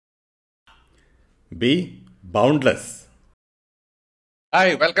Be boundless.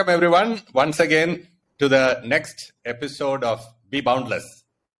 Hi, welcome everyone once again to the next episode of Be Boundless.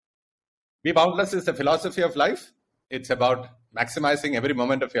 Be Boundless is a philosophy of life. It's about maximizing every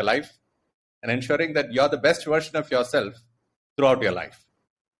moment of your life and ensuring that you're the best version of yourself throughout your life.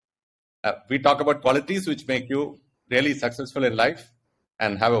 We talk about qualities which make you really successful in life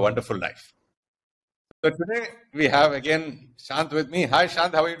and have a wonderful life. So today we have again Shant with me. Hi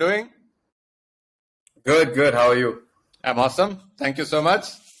Shant, how are you doing? Good. How are you? I'm awesome. Thank you so much.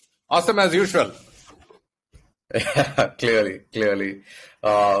 Awesome as usual. Clearly.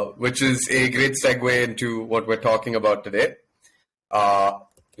 Which is a great segue into what we're talking about today.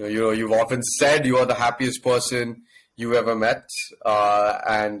 You've often said you are the happiest person you ever met,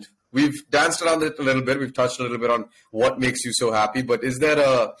 and we've danced around it a little bit. We've touched a little bit on what makes you so happy, but is there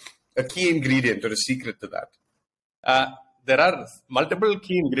a key ingredient or a secret to that? There are multiple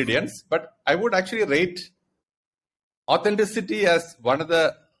key ingredients, but I would actually rate authenticity as one of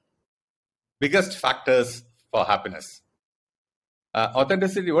the biggest factors for happiness.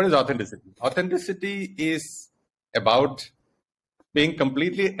 Authenticity, what is authenticity? Authenticity is about being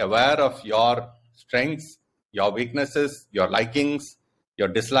completely aware of your strengths, your weaknesses, your likings, your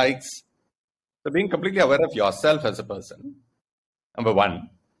dislikes. So being completely aware of yourself as a person, number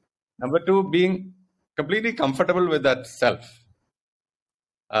one. Number two, being completely comfortable with that self,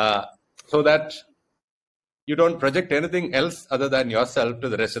 so that you don't project anything else other than yourself to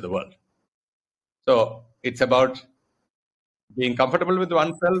the rest of the world. So it's about being comfortable with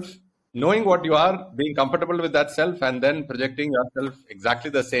oneself, knowing what you are, being comfortable with that self, and then projecting yourself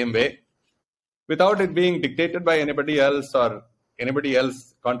exactly the same way without it being dictated by anybody else or anybody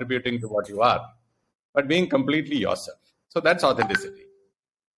else contributing to what you are, but being completely yourself. So that's authenticity.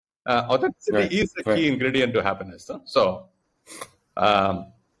 Authenticity is the key ingredient to happiness. So, that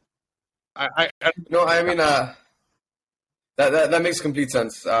makes complete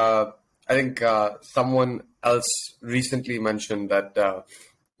sense. I think someone else recently mentioned that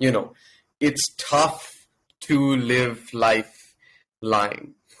it's tough to live life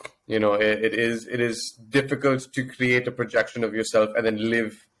lying. It is difficult to create a projection of yourself and then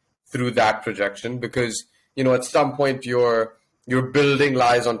live through that projection because at some point you're building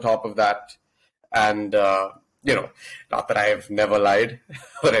lies on top of that, and not that I have never lied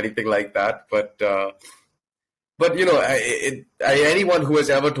or anything like that, but anyone who has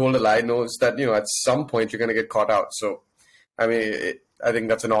ever told a lie knows that at some point you're going to get caught out. So, I think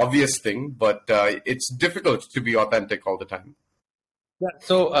that's an obvious thing, but it's difficult to be authentic all the time. Yeah.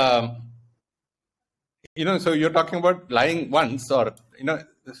 So, so you're talking about lying once, or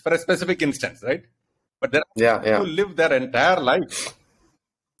for a specific instance, right? But there are people who live their entire life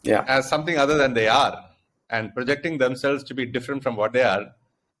as something other than they are and projecting themselves to be different from what they are,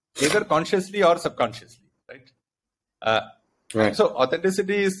 either consciously or subconsciously, right? So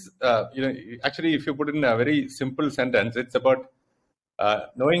authenticity is, actually, if you put it in a very simple sentence, it's about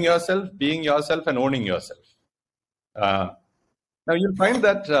knowing yourself, being yourself, and owning yourself. Now, you'll find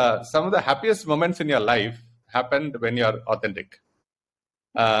that some of the happiest moments in your life happened when you're authentic.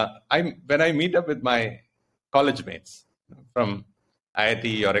 When I meet up with my college mates from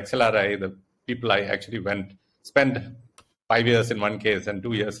IIT or XLRI, the people I actually spent 5 years in one case and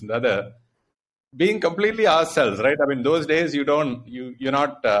 2 years in the other, being completely ourselves, right? Those days you're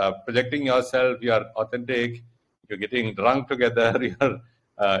not projecting yourself. You're authentic. You're getting drunk together. You're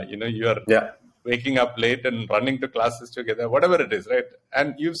waking up late and running to classes together, whatever it is, right?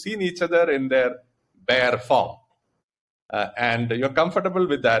 And you've seen each other in their bare form. And you're comfortable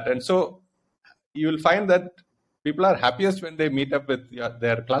with that. And so you will find that people are happiest when they meet up with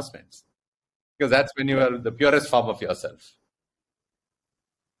their classmates, because that's when you are the purest form of yourself.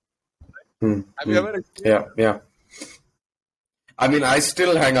 Have you ever experienced? Yeah. I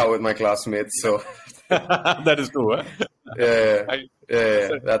still hang out with my classmates, so that is true. Huh? Yeah,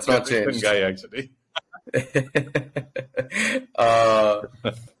 that's not changed. Guy, actually.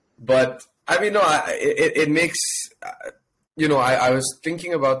 But it makes. I was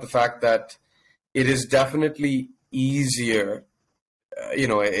thinking about the fact that it is definitely easier.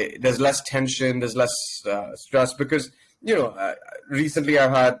 There's less tension, there's less stress because recently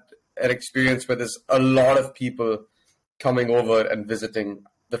I've had an experience where there's a lot of people coming over and visiting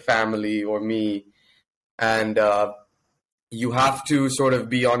the family or me, and you have to sort of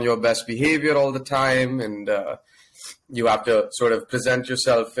be on your best behavior all the time, and you have to sort of present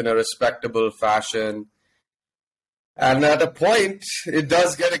yourself in a respectable fashion. And at a point, it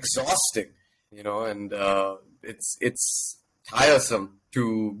does get exhausting, and it's tiresome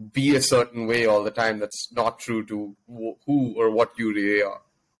to be a certain way all the time. That's not true to who or what you really are.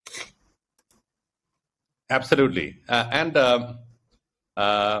 Absolutely. That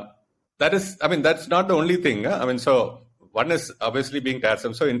is, I mean, that's not the only thing. I mean, so one is obviously being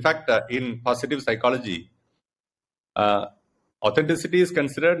tiresome. So in fact, in positive psychology, authenticity is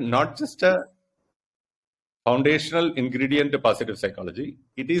considered not just a foundational ingredient to positive psychology.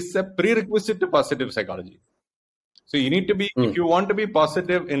 It is a prerequisite to positive psychology. So you need to be, if you want to be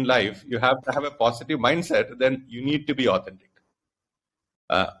positive in life, you have to have a positive mindset, then you need to be authentic.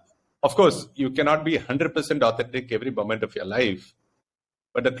 Of course, you cannot be 100% authentic every moment of your life,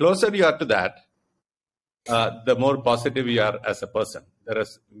 but the closer you are to that, the more positive you are as a person. There are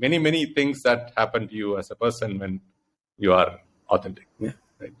many, many things that happen to you as a person when you are authentic. Yeah.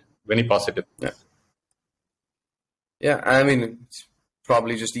 Right? Very positive. Yeah. Yeah, I mean, it's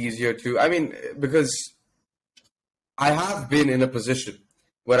probably just easier to, I mean, because I have been in a position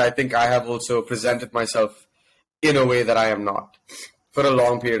where I think I have also presented myself in a way that I am not for a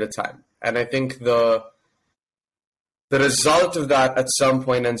long period of time. And I think the result of that at some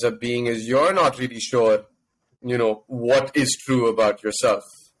point ends up being is you're not really sure, what is true about yourself.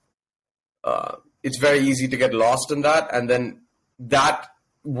 It's very easy to get lost in that, and then that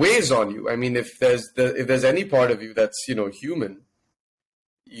weighs on you. I mean, if there's any part of you that's human,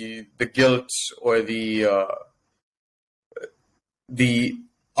 the guilt or the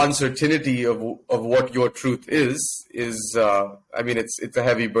uncertainty of what your truth is I mean, it's a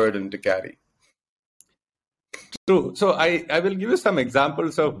heavy burden to carry. True. So I will give you some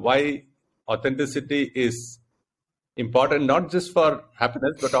examples of why authenticity is important, not just for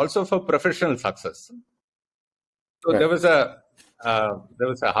happiness, but also for professional success. So there was a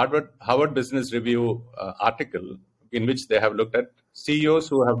Harvard Business Review article in which they have looked at CEOs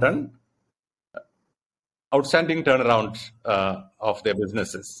who have done outstanding turnaround of their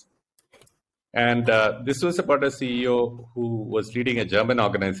businesses. And this was about a CEO who was leading a German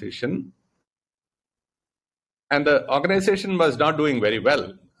organization. And the organization was not doing very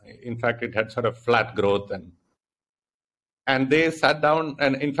well. In fact, it had sort of flat growth. And they sat down,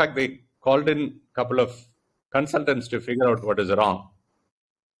 and in fact, they called in a couple of consultants to figure out what is wrong.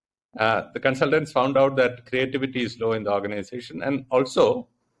 The consultants found out that creativity is low in the organization. And also,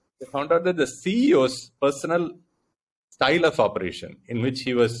 they found out that the CEO's personal style of operation, in which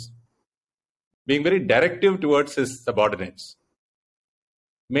he was being very directive towards his subordinates,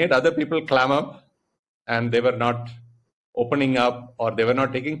 made other people clam up, and they were not opening up, or they were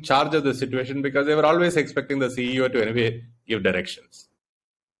not taking charge of the situation because they were always expecting the CEO to anyway give directions.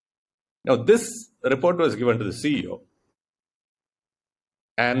 Now, this report was given to the CEO.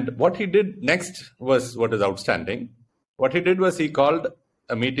 And what he did next was what is outstanding. What he did was he called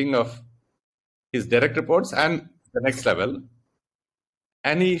a meeting of his direct reports and the next level.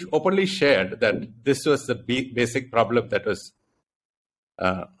 And he openly shared that this was the basic problem that was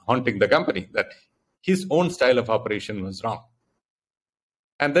haunting the company, that his own style of operation was wrong.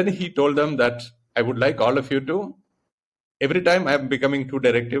 And then he told them that I would like all of you to, every time I am becoming too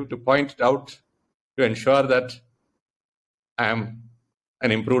directive, to point it out to ensure that I am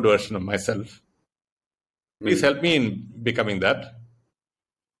an improved version of myself. Please help me in becoming that.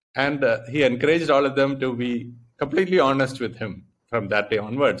 And he encouraged all of them to be completely honest with him from that day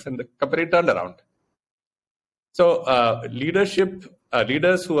onwards, and the company turned around. So leaders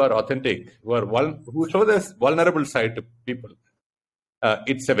who are authentic, who show this vulnerable side to people,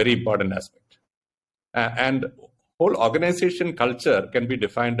 it's a very important aspect. And whole organization culture can be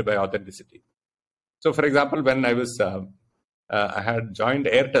defined by authenticity. So, for example, when I had joined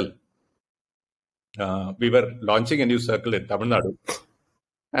Airtel, we were launching a new circle in Tamil Nadu,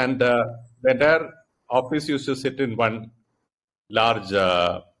 and the entire office used to sit in one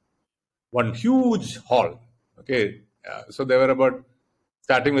huge hall. Okay, so they were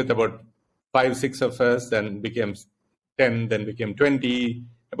starting with about 5-6 of us, then became 10, then became 20.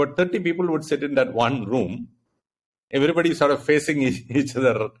 About 30 people would sit in that one room. Everybody sort of facing each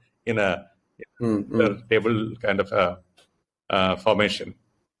other in a table kind of a formation.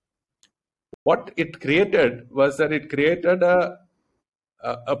 What it created was that it created a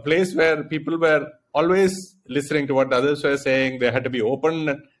place where people were always listening to what others were saying. They had to be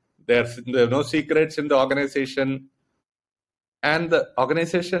open. There were no secrets in the organization. And the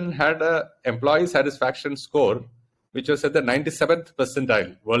organization had an employee satisfaction score, which was at the 97th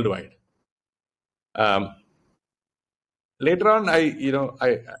percentile worldwide. Later on,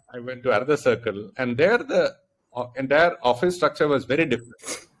 I went to another circle, and there the entire office structure was very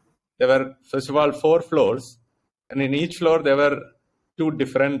different. There were, first of all, 4 floors, and in each floor there were 2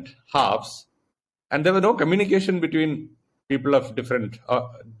 different halves, and there was no communication between people of different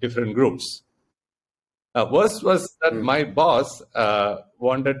groups. Worst was that my boss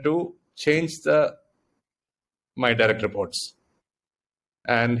wanted to change the my direct reports.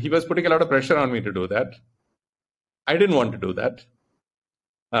 And he was putting a lot of pressure on me to do that. I didn't want to do that.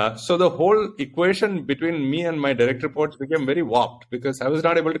 So the whole equation between me and my direct reports became very warped because I was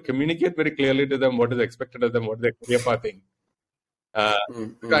not able to communicate very clearly to them what is expected of them, what is their career pathing.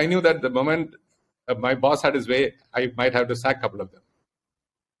 So I knew that the moment my boss had his way, I might have to sack a couple of them.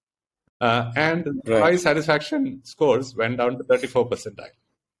 And employee satisfaction scores went down to 34 percentile.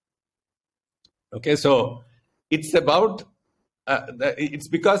 Okay, so it's about, it's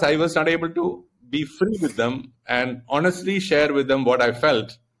because I was not able to be free with them and honestly share with them what I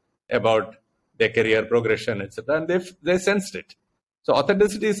felt about their career progression, etc. And they sensed it. So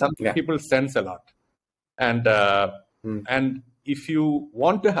authenticity is something people sense a lot. And and if you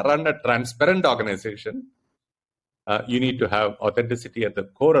want to run a transparent organization, you need to have authenticity at the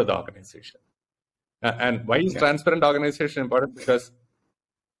core of the organization. And why is transparent organization important? Because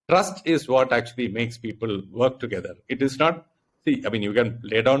trust is what actually makes people work together. It is not, see, I mean, you can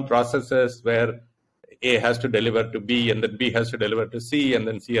lay down processes where A has to deliver to B, and then B has to deliver to C, and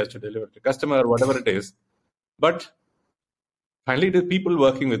then C has to deliver to customer, whatever it is. But finally, it is people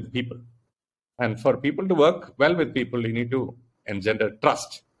working with people. And for people to work well with people, you need to engender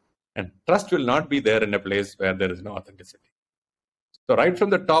trust. And trust will not be there in a place where there is no authenticity. So right from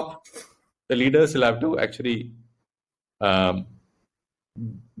the top, the leaders will have to actually, they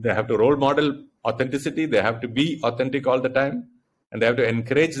have to role model authenticity. They have to be authentic all the time. And they have to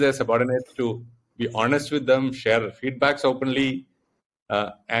encourage their subordinates to be honest with them, share feedbacks openly.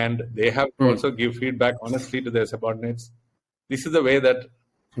 And they have to also give feedback honestly to their subordinates. This is the way that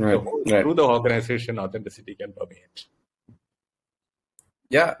through the organization, authenticity can permeate.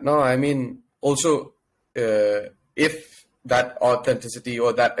 Yeah, no, I mean, also, if that authenticity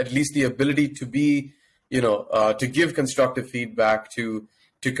or that at least the ability to be, to give constructive feedback, to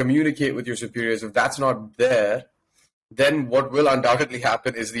communicate with your superiors, if that's not there, then what will undoubtedly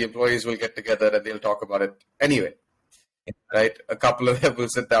happen is the employees will get together and they'll talk about it anyway, right? A couple of them will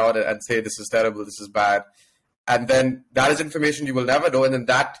sit down and say, this is terrible, this is bad. And then that is information you will never know. And then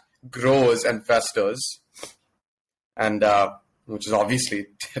that grows and festers. And which is obviously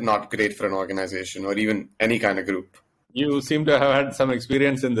not great for an organization or even any kind of group. You seem to have had some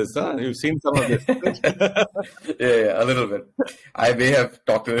experience in this, huh? You've seen some of this. yeah, a little bit. I may have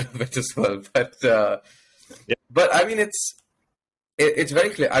talked a little bit as well, but but I mean, it's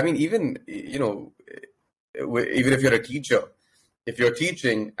very clear. I mean, even even if you're a teacher, if you're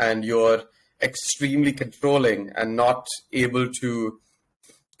teaching and you're extremely controlling and not able to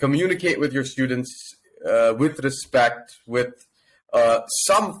communicate with your students with respect, with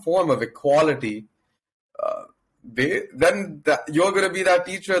some form of equality, you're going to be that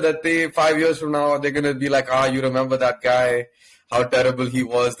teacher that 5 years from now, they're going to be like, you remember that guy, how terrible he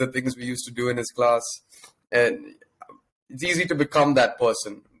was, the things we used to do in his class. And it's easy to become that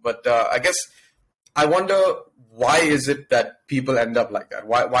person. But I guess I wonder, why is it that people end up like that?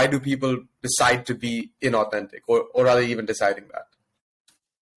 Why do people decide to be inauthentic, or are they even deciding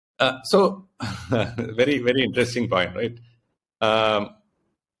that? So, very, very interesting point, right?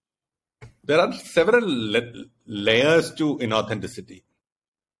 There are several layers to inauthenticity.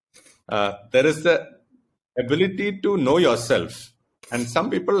 There is the ability to know yourself. And some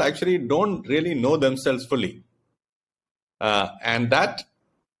people actually don't really know themselves fully. And that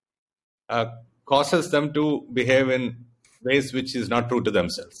causes them to behave in ways which is not true to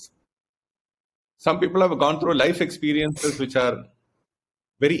themselves. Some people have gone through life experiences which are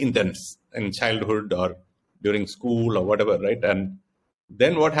very intense in childhood or during school or whatever, right? And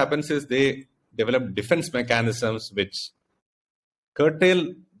then what happens is they develop defense mechanisms which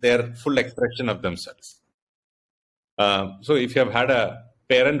curtail their full expression of themselves. So if you have had a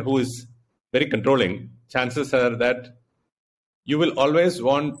parent who is very controlling, chances are that you will always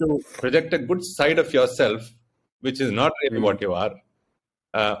want to project a good side of yourself, which is not really what you are,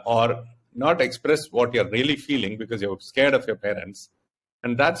 or not express what you're really feeling because you're scared of your parents.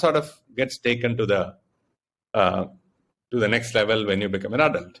 And that sort of gets taken to the next level when you become an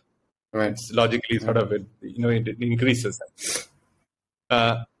adult. Right. It's logically sort of it increases.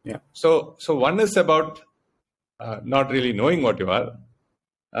 So one is about not really knowing what you are.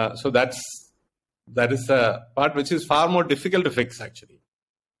 So that is a part which is far more difficult to fix actually,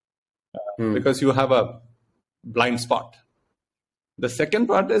 because you have a blind spot. The second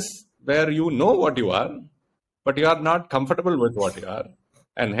part is where you know what you are, but you are not comfortable with what you are,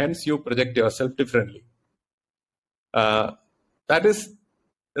 and hence you project yourself differently. That is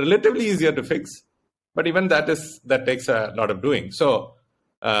relatively easier to fix, but even that takes a lot of doing. So,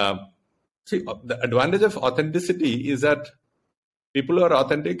 the advantage of authenticity is that people who are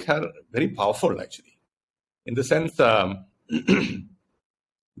authentic are very powerful, actually. in the sense they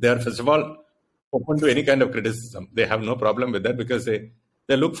are, first of all, open to any kind of criticism. They have no problem with that because they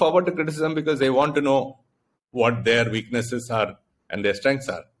look forward to criticism because they want to know what their weaknesses are and their strengths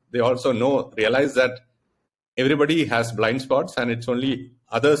are. They also realize that everybody has blind spots, and it's only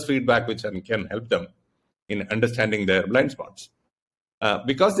others' feedback which can help them in understanding their blind spots.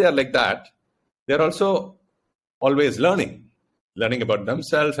 Because they are like that, they're also always learning about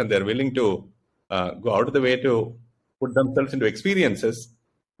themselves, and they're willing to go out of the way to put themselves into experiences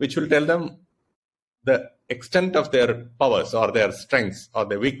which will tell them the extent of their powers or their strengths or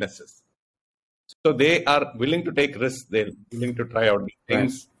their weaknesses. So they are willing to take risks. They're willing to try out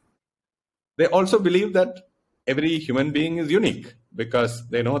things. Right. They also believe that every human being is unique because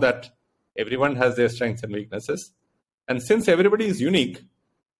they know that everyone has their strengths and weaknesses. And since everybody is unique,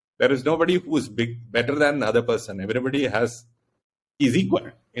 there is nobody who is better than the other person. Everybody is equal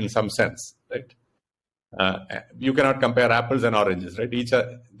in some sense, right? You cannot compare apples and oranges, right?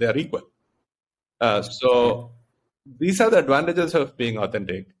 They are equal. So these are the advantages of being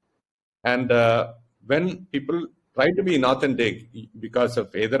authentic. And when people try to be inauthentic because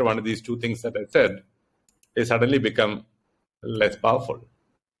of either one of these two things that I said, they suddenly become less powerful.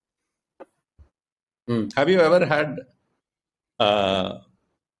 Have you ever had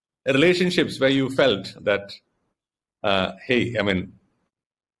relationships where you felt that, hey, I mean,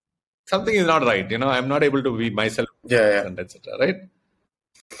 something is not right, I'm not able to be myself, and etc., right?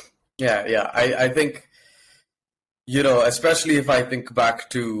 Yeah. I think, especially if I think back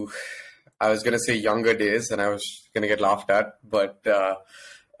to, I was going to say younger days, and I was going to get laughed at, but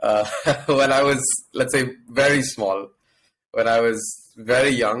when I was, let's say, very small, when I was very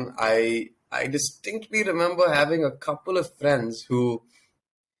young, I distinctly remember having a couple of friends who,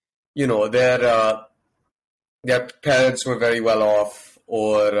 their parents were very well off,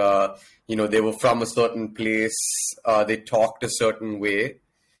 or, they were from a certain place, they talked a certain way.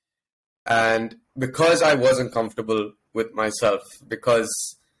 And because I wasn't comfortable with myself,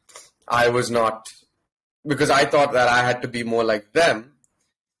 because I thought that I had to be more like them,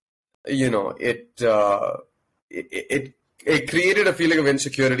 it created a feeling of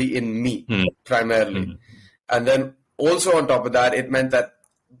insecurity in me, primarily. And then also on top of that, it meant that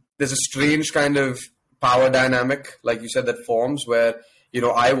there's a strange kind of power dynamic, like you said, that forms where,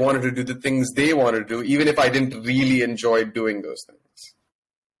 I wanted to do the things they wanted to do, even if I didn't really enjoy doing those things.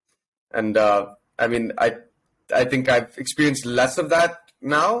 And I think I've experienced less of that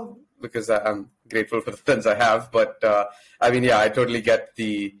now because I'm grateful for the friends I have. But I totally get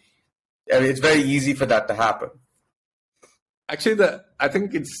it's very easy for that to happen. Actually, I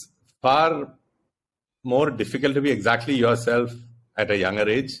think it's far more difficult to be exactly yourself at a younger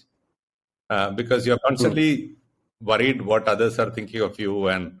age because you're constantly worried what others are thinking of you,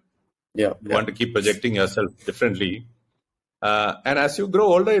 and you want to keep projecting yourself differently. And as you grow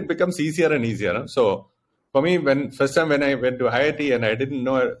older, it becomes easier and easier. So for me, first time when I went to IIT and I didn't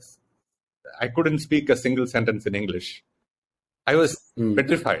know, I couldn't speak a single sentence in English. I was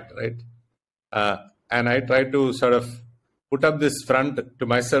petrified, right? And I tried to sort of put up this front to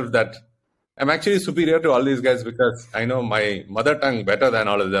myself that I'm actually superior to all these guys because I know my mother tongue better than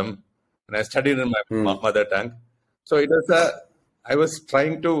all of them. And I studied in my mother tongue. So I was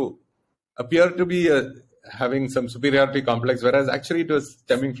trying to appear to be having some superiority complex, whereas actually it was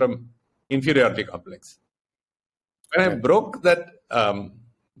stemming from inferiority complex. When I broke that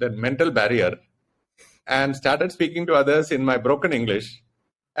mental barrier and started speaking to others in my broken English,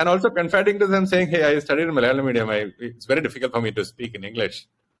 and also confiding to them saying, hey, I studied in Malayalam medium, it's very difficult for me to speak in English.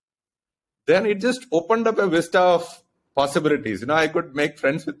 Then it just opened up a vista of possibilities. I could make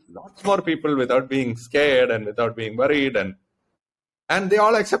friends with lots more people without being scared and without being worried, and they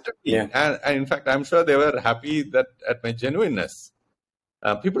all accepted me. And in fact, I'm sure they were happy at my genuineness.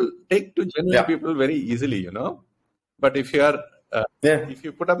 People take to genuine people very easily, But if you are, if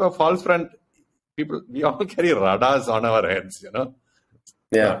you put up a false front, we all carry radars on our heads,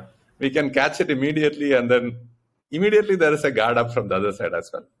 Yeah. We can catch it immediately, and then immediately there is a guard up from the other side as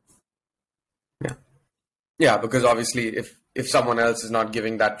well. Yeah, because obviously if someone else is not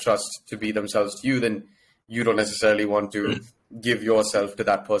giving that trust to be themselves to you, then you don't necessarily want to give yourself to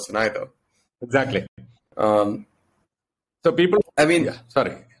that person either. Exactly. So people...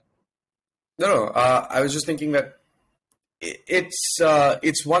 sorry. No. I was just thinking that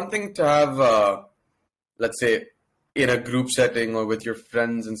it's one thing to have, let's say, in a group setting or with your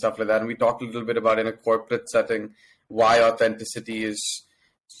friends and stuff like that. And we talked a little bit about in a corporate setting why authenticity is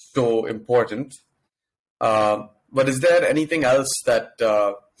so important. But is there anything else that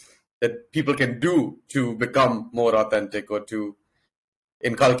people can do to become more authentic or to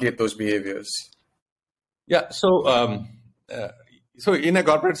inculcate those behaviors? Yeah. So in a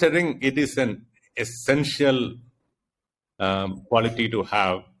corporate setting, it is an essential quality to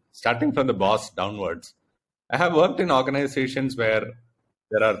have, starting from the boss downwards. I have worked in organizations where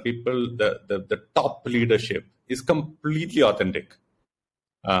there are people, the top leadership is completely authentic.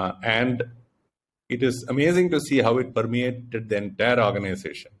 And it is amazing to see how it permeated the entire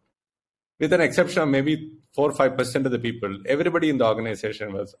organization. With an exception of maybe 4 or 5% of the people, everybody in the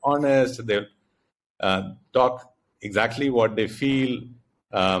organization was honest. They talk exactly what they feel.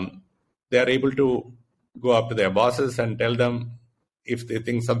 They are able to go up to their bosses and tell them if they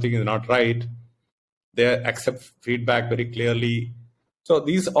think something is not right. They accept feedback very clearly. So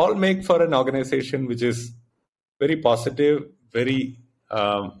these all make for an organization which is very positive, very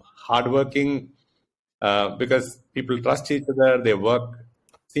hardworking, because people trust each other. They work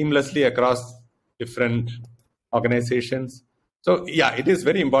seamlessly across different organizations. So yeah, it is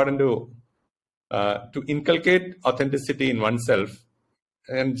very important to inculcate authenticity in oneself.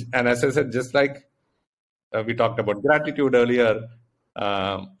 And as I said, just like we talked about gratitude earlier,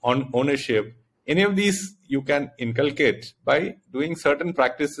 on ownership, any of these you can inculcate by doing certain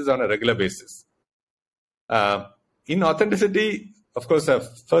practices on a regular basis. In authenticity, of course, the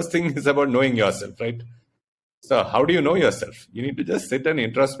first thing is about knowing yourself, right? So how do you know yourself? You need to just sit and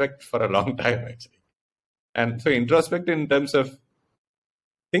introspect for a long time, actually. And so introspect in terms of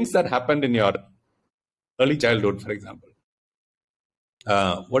things that happened in your early childhood, for example.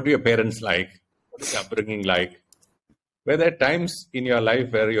 What were your parents like? What is your upbringing like? Were there times in your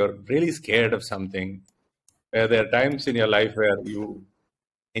life where you're really scared of something? Were there times in your life where you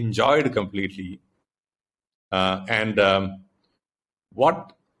enjoyed completely? And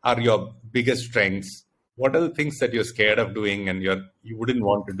what are your biggest strengths? What are the things that you're scared of doing and you wouldn't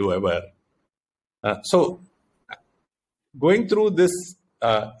want to do ever? So going through this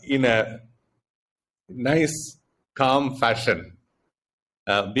in a nice, calm fashion,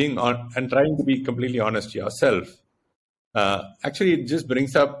 being on and trying to be completely honest to yourself, actually it just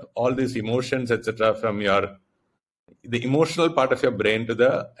brings up all these emotions, etc., from the emotional part of your brain to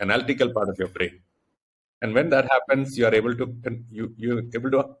the analytical part of your brain. And when that happens, you're able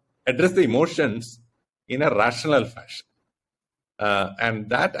to address the emotions in a rational fashion, and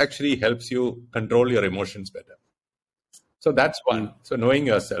that actually helps you control your emotions better. So that's one. So knowing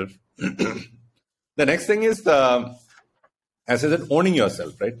yourself. The next thing is, as I said, owning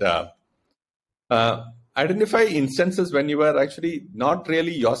yourself, right? Identify instances when you were actually not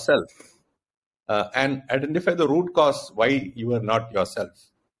really yourself, and identify the root cause why you are not yourself.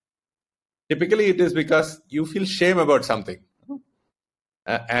 Typically, it is because you feel shame about something,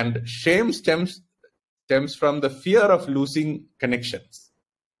 and shame stems from the fear of losing connections.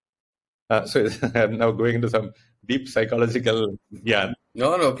 So I'm now going into some deep psychological. Yeah.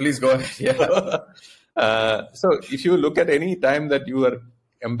 No, please go ahead. Yeah. So if you look at any time that you are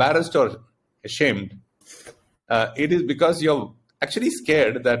embarrassed or ashamed, it is because you're actually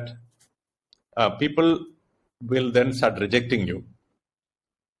scared that people will then start rejecting you.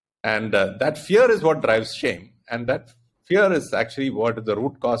 And that fear is what drives shame. And that fear is actually what is the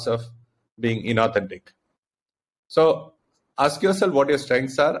root cause of being inauthentic. So ask yourself what your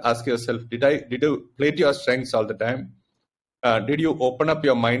strengths are. Ask yourself, did you play to your strengths all the time? Did you open up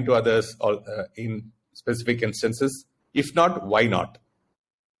your mind to others in specific instances? If not, why not?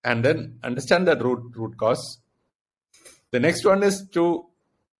 And then understand that root cause. The next one is to,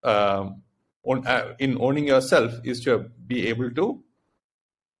 in owning yourself, is to be able to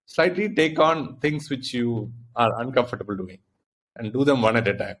slightly take on things which you are uncomfortable doing and do them one at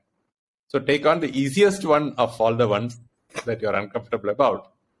a time. So take on the easiest one of all the ones that you're uncomfortable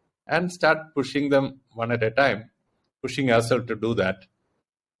about and start pushing them one at a time, pushing yourself to do that.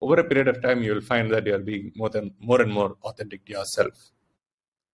 Over a period of time, you will find that you're being more and more authentic to yourself.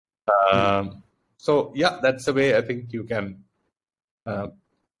 So yeah, that's the way I think you can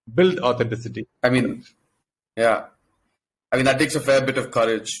build authenticity. I mean, yeah. I mean, that takes a fair bit of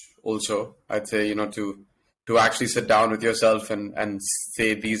courage also, I'd say, to actually sit down with yourself and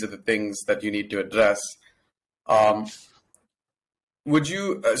say these are the things that you need to address. Would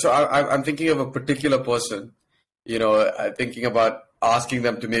you, so I'm thinking of a particular person, thinking about asking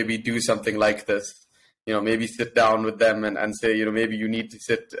them to maybe do something like this, maybe sit down with them and say, maybe you need to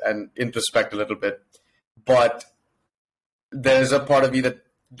sit and introspect a little bit. But there's a part of me that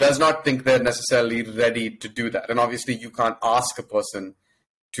does not think they're necessarily ready to do that. And obviously you can't ask a person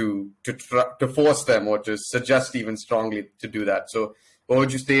to force them or to suggest even strongly to do that. So what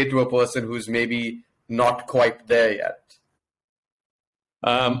would you say to a person who's maybe not quite there yet?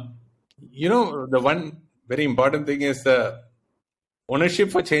 The one very important thing is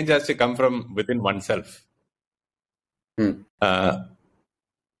ownership for change has to come from within oneself.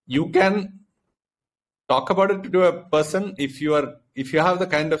 You can talk about it to a person if you have the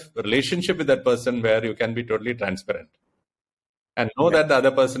kind of relationship with that person where you can be totally transparent and know that the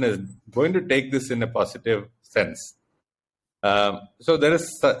other person is going to take this in a positive sense. So there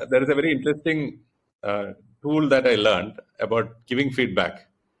is a very interesting tool that I learned about giving feedback.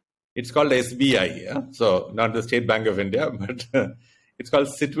 It's called SBI, so not the State Bank of India, but it's called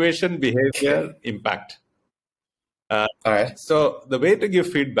Situation Behavior Impact. All right. So the way to give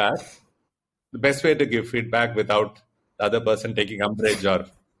feedback, the best way to give feedback without the other person taking umbrage or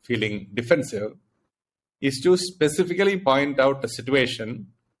feeling defensive, is to specifically point out a situation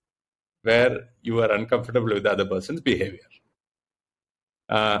where you are uncomfortable with the other person's behavior.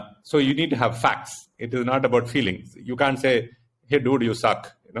 So you need to have facts. It is not about feelings. You can't say, "Hey, dude, you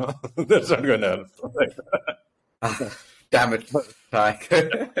suck." That's not going to help. Damn it.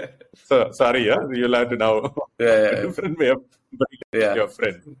 So sorry, you'll have to now a different way of being your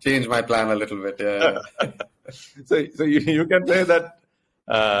friend. Change my plan a little bit. So you can say that,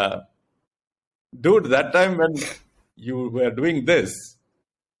 dude, that time when you were doing this,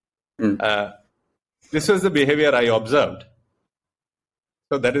 this was the behavior I observed.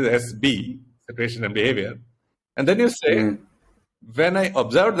 So that is SB, situation and behavior. And then you say, when I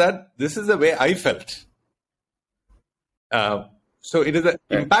observed that, this is the way I felt. So it is the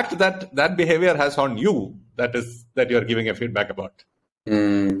impact that behavior has on you that you are giving a feedback about. So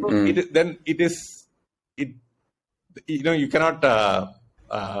you cannot.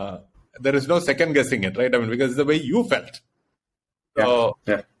 There is no second guessing it, right? I mean, because it's the way you felt. So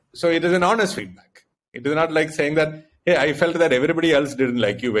it is an honest feedback. It is not like saying that, "Hey, I felt that everybody else didn't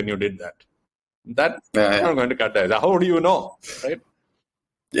like you when you did that." That's not going to cut ties. How do you know, right?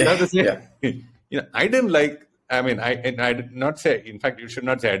 You have to say, I didn't like. I mean, I did not say. In fact, you should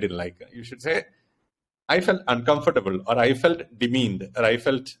not say I didn't like. You should say, I felt uncomfortable, or I felt demeaned, or I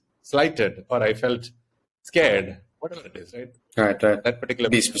felt slighted, or I felt scared. Whatever it is, right? Right. That particular.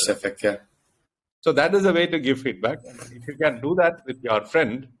 Be specific, So that is a way to give feedback. If you can do that with your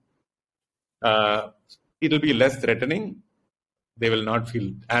friend, it will be less threatening. They will not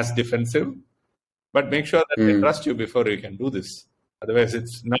feel as defensive. But make sure that they trust you before you can do this. Otherwise,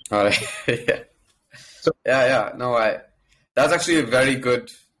 it's not. All right. So, No, that's actually a very good.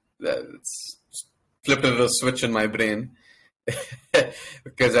 It's flipped a little switch in my brain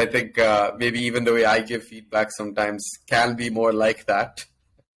because I think maybe even the way I give feedback sometimes can be more like that,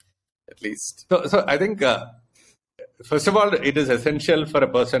 at least. So I think first of all, it is essential for a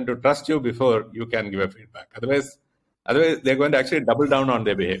person to trust you before you can give a feedback. Otherwise, they're going to actually double down on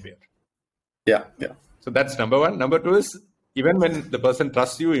their behavior. Yeah. So that's number one. Number two is, even when the person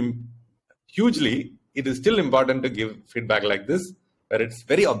trusts you hugely, it is still important to give feedback like this, where it's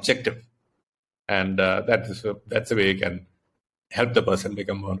very objective. And that's the way you can help the person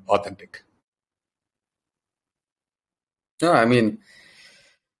become more authentic. No, I mean,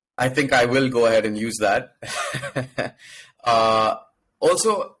 I think I will go ahead and use that.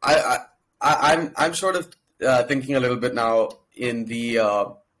 Also, I'm sort of thinking a little bit now in the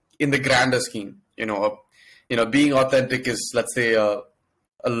grander scheme. Being authentic is, let's say, a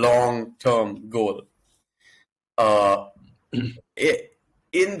long-term goal.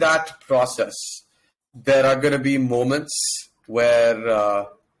 In that process, there are going to be moments where a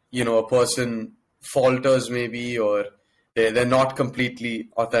person falters, maybe, or they're not completely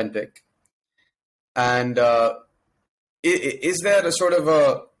authentic. And is there a sort of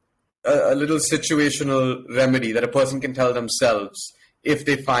a little situational remedy that a person can tell themselves if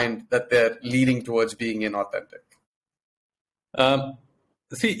they find that they're leading towards being inauthentic?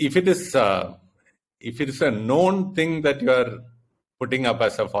 See, if it is a known thing that you are putting up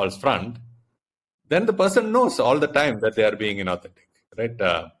as a false front, then the person knows all the time that they are being inauthentic, right?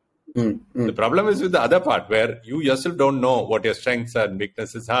 The problem is with the other part, where you yourself don't know what your strengths and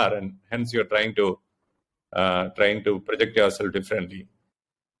weaknesses are, and hence you're trying to project yourself differently.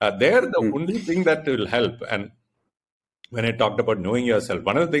 The only thing that will help, and when I talked about knowing yourself,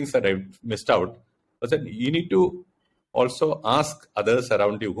 one of the things that I missed out was that you need to also ask others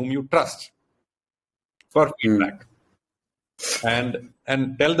around you whom you trust for feedback, and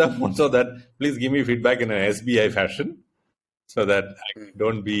tell them also that please give me feedback in an SBI fashion, so that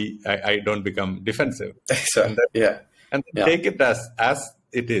I don't become defensive. Exactly. And take it as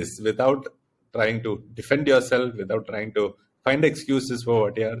it is, without trying to defend yourself, without trying to find excuses for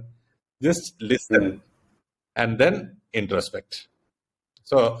what you are. Just listen and then introspect.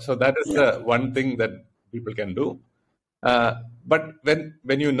 So that is the one thing that people can do. But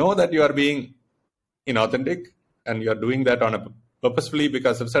when you know that you are being inauthentic and you are doing that purposefully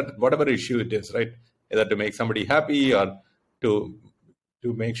because of whatever issue it is, right? either to make somebody happy or to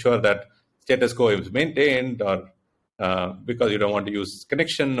make sure that status quo is maintained, or because you don't want to use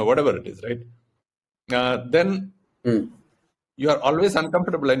connection or whatever it is, right? Then you are always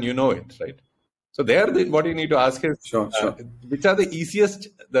uncomfortable and you know it, right? So what you need to ask is, Sure. which are the easiest,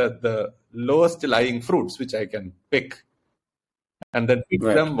 the lowest lying fruits which I can pick, and then pick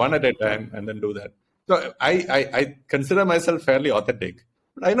them one at a time and then do that. So I consider myself fairly authentic.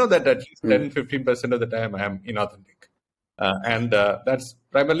 But I know that at least 10-15% of the time I am inauthentic. And that's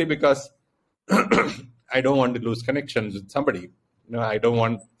primarily because I don't want to lose connections with somebody. I don't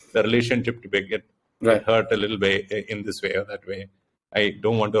want the relationship to get hurt a little bit in this way or that way. I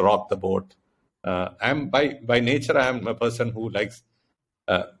don't want to rock the boat. I'm by nature, I am a person who likes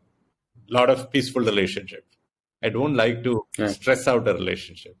a lot of peaceful relationship. I don't like to stress out a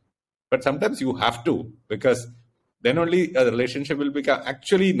relationship. But sometimes you have to, because then only a relationship will become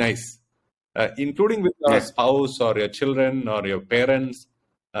actually nice, including with your spouse or your children or your parents.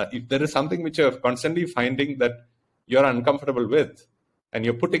 If there is something which you're constantly finding that you're uncomfortable with and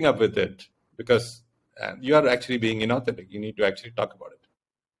you're putting up with it because you are actually being inauthentic, you need to actually talk about it.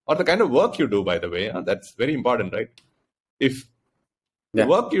 Or the kind of work you do, by the way, that's very important, right? If the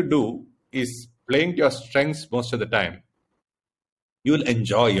work you do is playing to your strengths most of the time, you will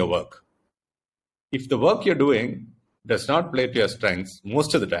enjoy your work. If the work you're doing does not play to your strengths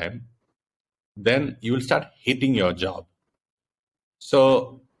most of the time, then you will start hating your job.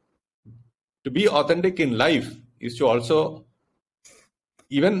 So to be authentic in life is to also,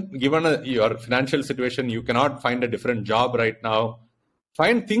 even given your financial situation, you cannot find a different job right now.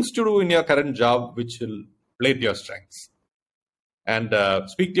 Find things to do in your current job which will play to your strengths. And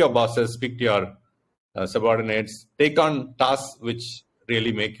speak to your bosses, speak to your subordinates, take on tasks which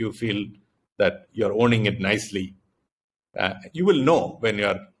really make you feel that you're owning it nicely. You will know when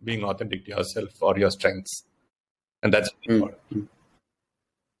you're being authentic to yourself or your strengths. And that's important.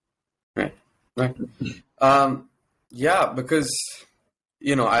 Right. Because,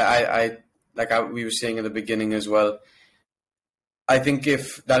 we were saying in the beginning as well, I think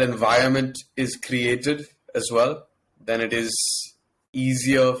if that environment is created as well, then it is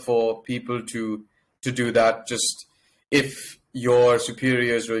easier for people to do that. Just if your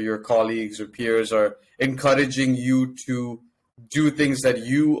superiors or your colleagues or peers are encouraging you to do things that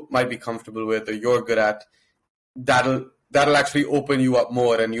you might be comfortable with or you're good at, that'll actually open you up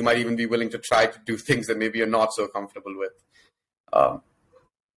more, and you might even be willing to try to do things that maybe you're not so comfortable with.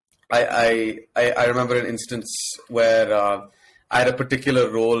 I remember an instance where I had a particular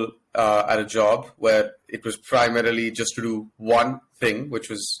role at a job where it was primarily just to do one thing, which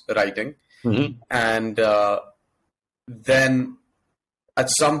was writing. And then at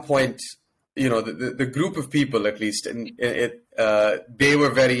some point, the group of people, at least, they were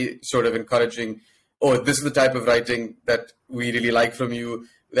very sort of encouraging, oh, this is the type of writing that we really like from you.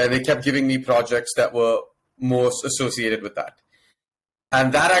 Then they kept giving me projects that were most associated with that.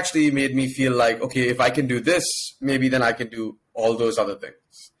 And that actually made me feel like, okay, if I can do this, maybe then I can do all those other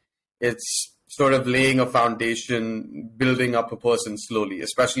things. It's sort of laying a foundation, building up a person slowly,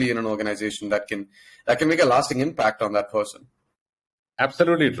 especially in an organization that can make a lasting impact on that person.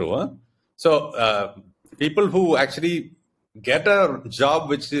 Absolutely true. Huh? So people who actually get a job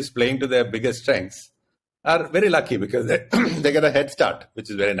which is playing to their biggest strengths are very lucky, because they get a head start, which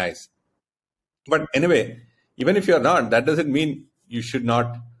is very nice. But anyway, even if you're not, that doesn't mean you should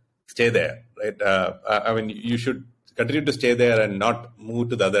not stay there, right? You should continue to stay there and not move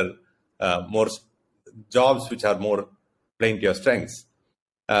to the other more jobs which are more playing to your strengths.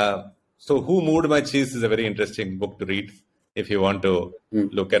 So Who Moved My Cheese is a very interesting book to read if you want to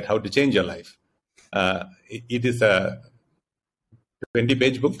look at how to change your life. It is a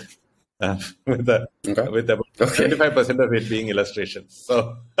 20-page book with about 25% of it being illustrations.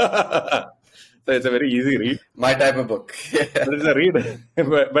 So so it's a very easy read. My type of book. But it's a read,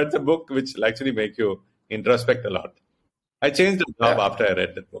 but it's a book which will actually make you introspect a lot. I changed the job after I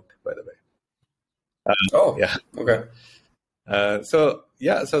read that book, by the way. Okay. So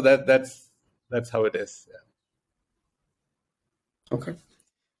that's how it is. Yeah. Okay.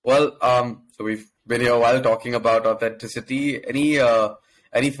 Well, so we've been here a while talking about authenticity.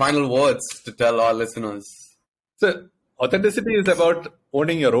 Any final words to tell our listeners? So authenticity is about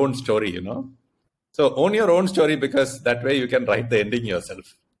owning your own story, So own your own story, because that way you can write the ending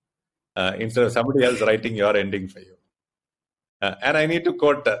yourself instead of somebody else writing your ending for you. And I need to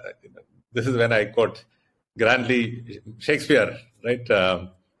quote, this is when I quote grandly Shakespeare, right?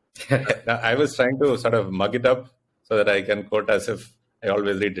 I was trying to sort of mug it up so that I can quote as if I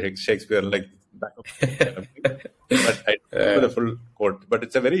always read Shakespeare like back of but I don't know the full quote. But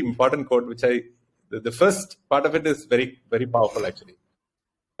it's a very important quote which I The first part of it is very, very powerful, actually.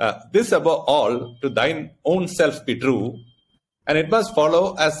 This above all, to thine own self be true, and it must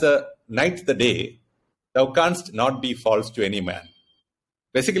follow as the night the day, thou canst not be false to any man.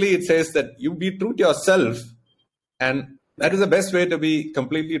 Basically, it says that you be true to yourself, and that is the best way to be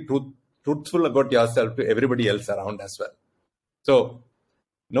completely truthful about yourself to everybody else around as well. So,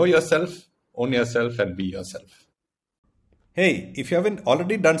 know yourself, own yourself, and be yourself. Hey, if you haven't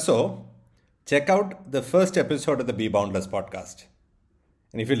already done so, check out the first episode of the Be Boundless podcast.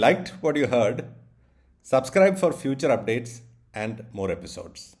 And if you liked what you heard, subscribe for future updates and more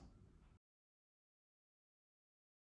episodes.